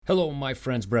Hello, my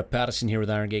friends. Brett Pattison here with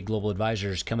Iron Gate Global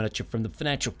Advisors, coming at you from the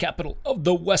financial capital of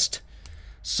the West,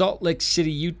 Salt Lake City,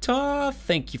 Utah.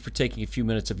 Thank you for taking a few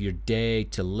minutes of your day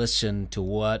to listen to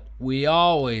what we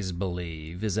always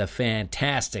believe is a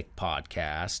fantastic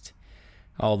podcast,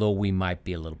 although we might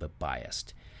be a little bit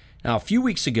biased. Now, a few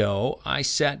weeks ago, I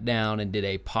sat down and did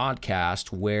a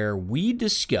podcast where we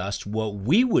discussed what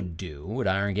we would do at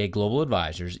Iron Gate Global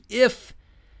Advisors if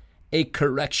a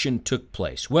correction took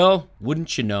place. Well,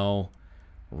 wouldn't you know,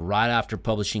 right after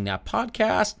publishing that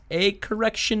podcast, a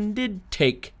correction did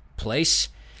take place.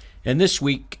 And this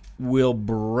week, we'll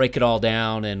break it all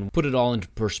down and put it all into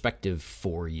perspective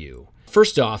for you.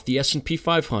 First off, the S&P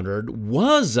 500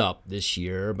 was up this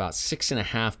year about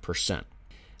 6.5%.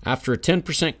 After a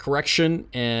 10% correction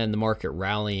and the market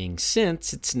rallying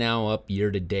since, it's now up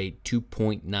year-to-date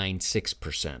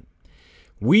 2.96%.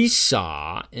 We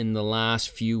saw in the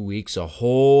last few weeks a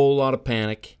whole lot of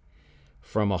panic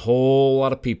from a whole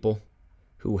lot of people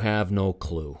who have no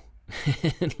clue.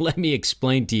 Let me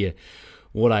explain to you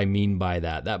what I mean by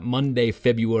that. That Monday,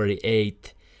 February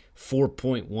 8th,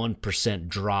 4.1%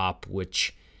 drop,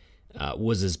 which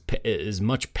was as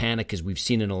much panic as we've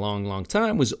seen in a long, long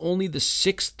time, was only the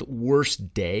sixth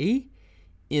worst day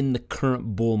in the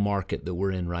current bull market that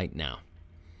we're in right now.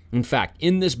 In fact,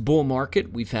 in this bull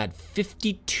market, we've had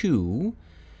 52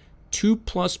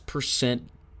 2+%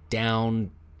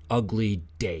 down ugly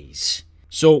days.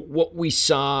 So what we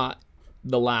saw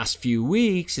the last few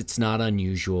weeks, it's not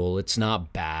unusual. It's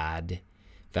not bad. In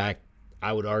fact,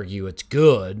 I would argue it's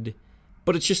good,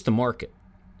 but it's just the market.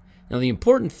 Now, the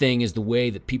important thing is the way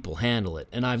that people handle it.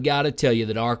 And I've got to tell you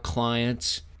that our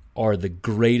clients are the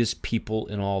greatest people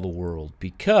in all the world,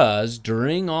 because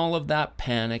during all of that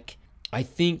panic, I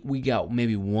think we got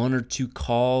maybe one or two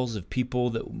calls of people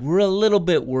that were a little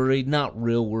bit worried, not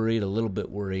real worried, a little bit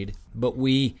worried. But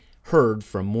we heard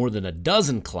from more than a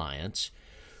dozen clients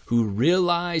who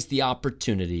realized the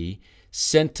opportunity,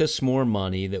 sent us more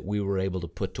money that we were able to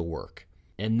put to work.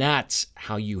 And that's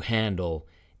how you handle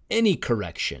any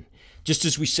correction. Just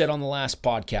as we said on the last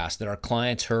podcast that our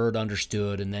clients heard,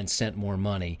 understood, and then sent more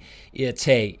money, it's,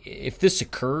 hey, if this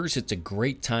occurs, it's a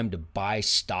great time to buy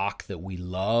stock that we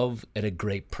love at a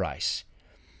great price.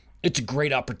 It's a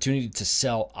great opportunity to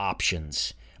sell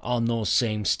options on those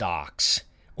same stocks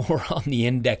or on the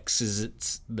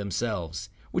indexes themselves,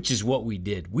 which is what we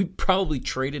did. We probably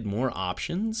traded more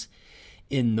options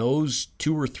in those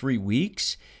 2 or 3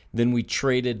 weeks than we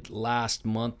traded last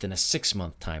month in a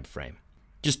 6-month time frame.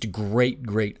 Just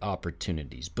great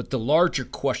opportunities. But the larger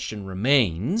question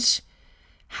remains,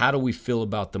 how do we feel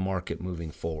about the market moving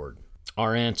forward?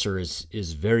 Our answer is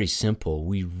very simple.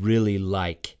 We really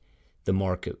like the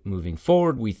market moving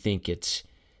forward. We think it's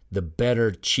the better,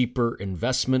 cheaper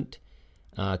investment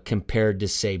compared to,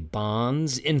 say,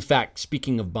 bonds. In fact,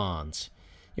 speaking of bonds,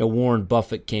 Warren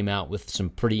Buffett came out with some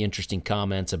pretty interesting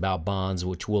comments about bonds,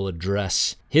 which we'll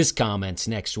address his comments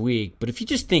next week. But if you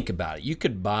just think about it, you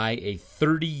could buy a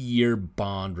 30-year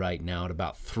bond right now at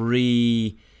about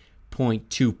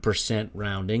 3.2%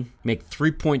 rounding, make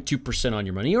 3.2% on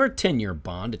your money, or a 10-year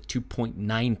bond at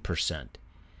 2.9%.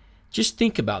 Just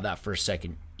think about that for a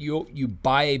second. You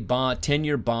buy a bond,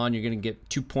 10-year bond, you're going to get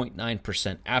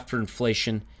 2.9% after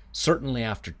inflation, certainly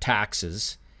after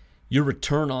taxes. Your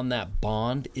return on that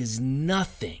bond is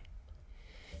nothing.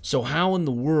 So how in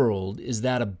the world is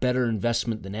that a better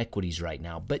investment than equities right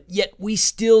now? But yet we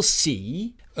still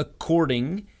see,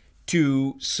 according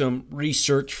to some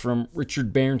research from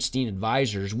Richard Bernstein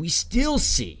Advisors, we still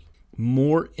see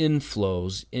more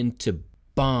inflows into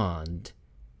bond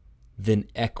than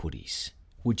equities,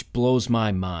 which blows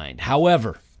my mind.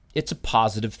 However, it's a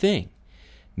positive thing,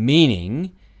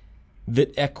 meaning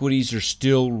that equities are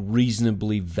still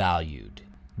reasonably valued.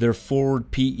 Their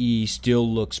forward PE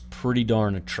still looks pretty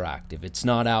darn attractive. It's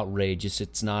not outrageous,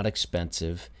 it's not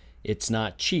expensive, it's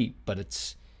not cheap, but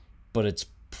it's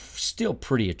still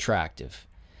pretty attractive.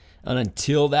 And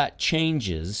until that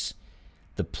changes,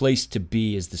 the place to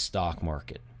be is the stock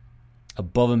market,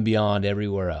 above and beyond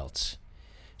everywhere else.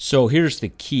 So here's the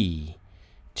key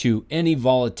to any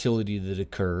volatility that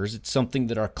occurs. It's something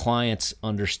that our clients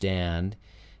understand,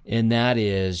 and that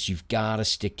is you've got to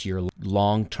stick to your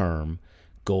long-term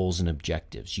goals and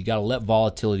objectives. You got to let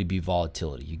volatility be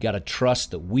volatility. You got to trust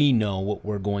that we know what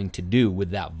we're going to do with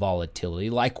that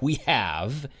volatility, like we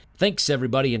have. Thanks,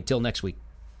 everybody. Until next week.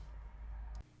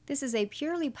 This is a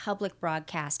purely public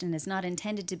broadcast and is not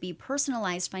intended to be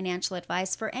personalized financial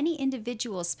advice for any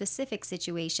individual's specific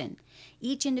situation.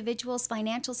 Each individual's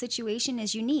financial situation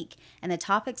is unique, and the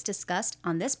topics discussed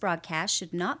on this broadcast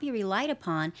should not be relied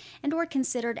upon and or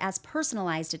considered as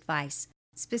personalized advice.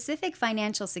 Specific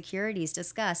financial securities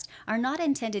discussed are not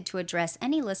intended to address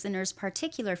any listener's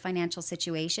particular financial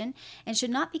situation and should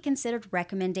not be considered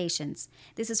recommendations.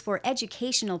 This is for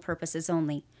educational purposes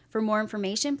only. For more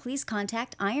information, please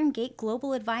contact Iron Gate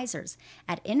Global Advisors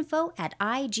at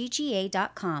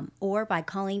info@igga.com or by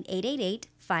calling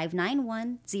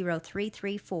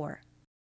 888-591-0334.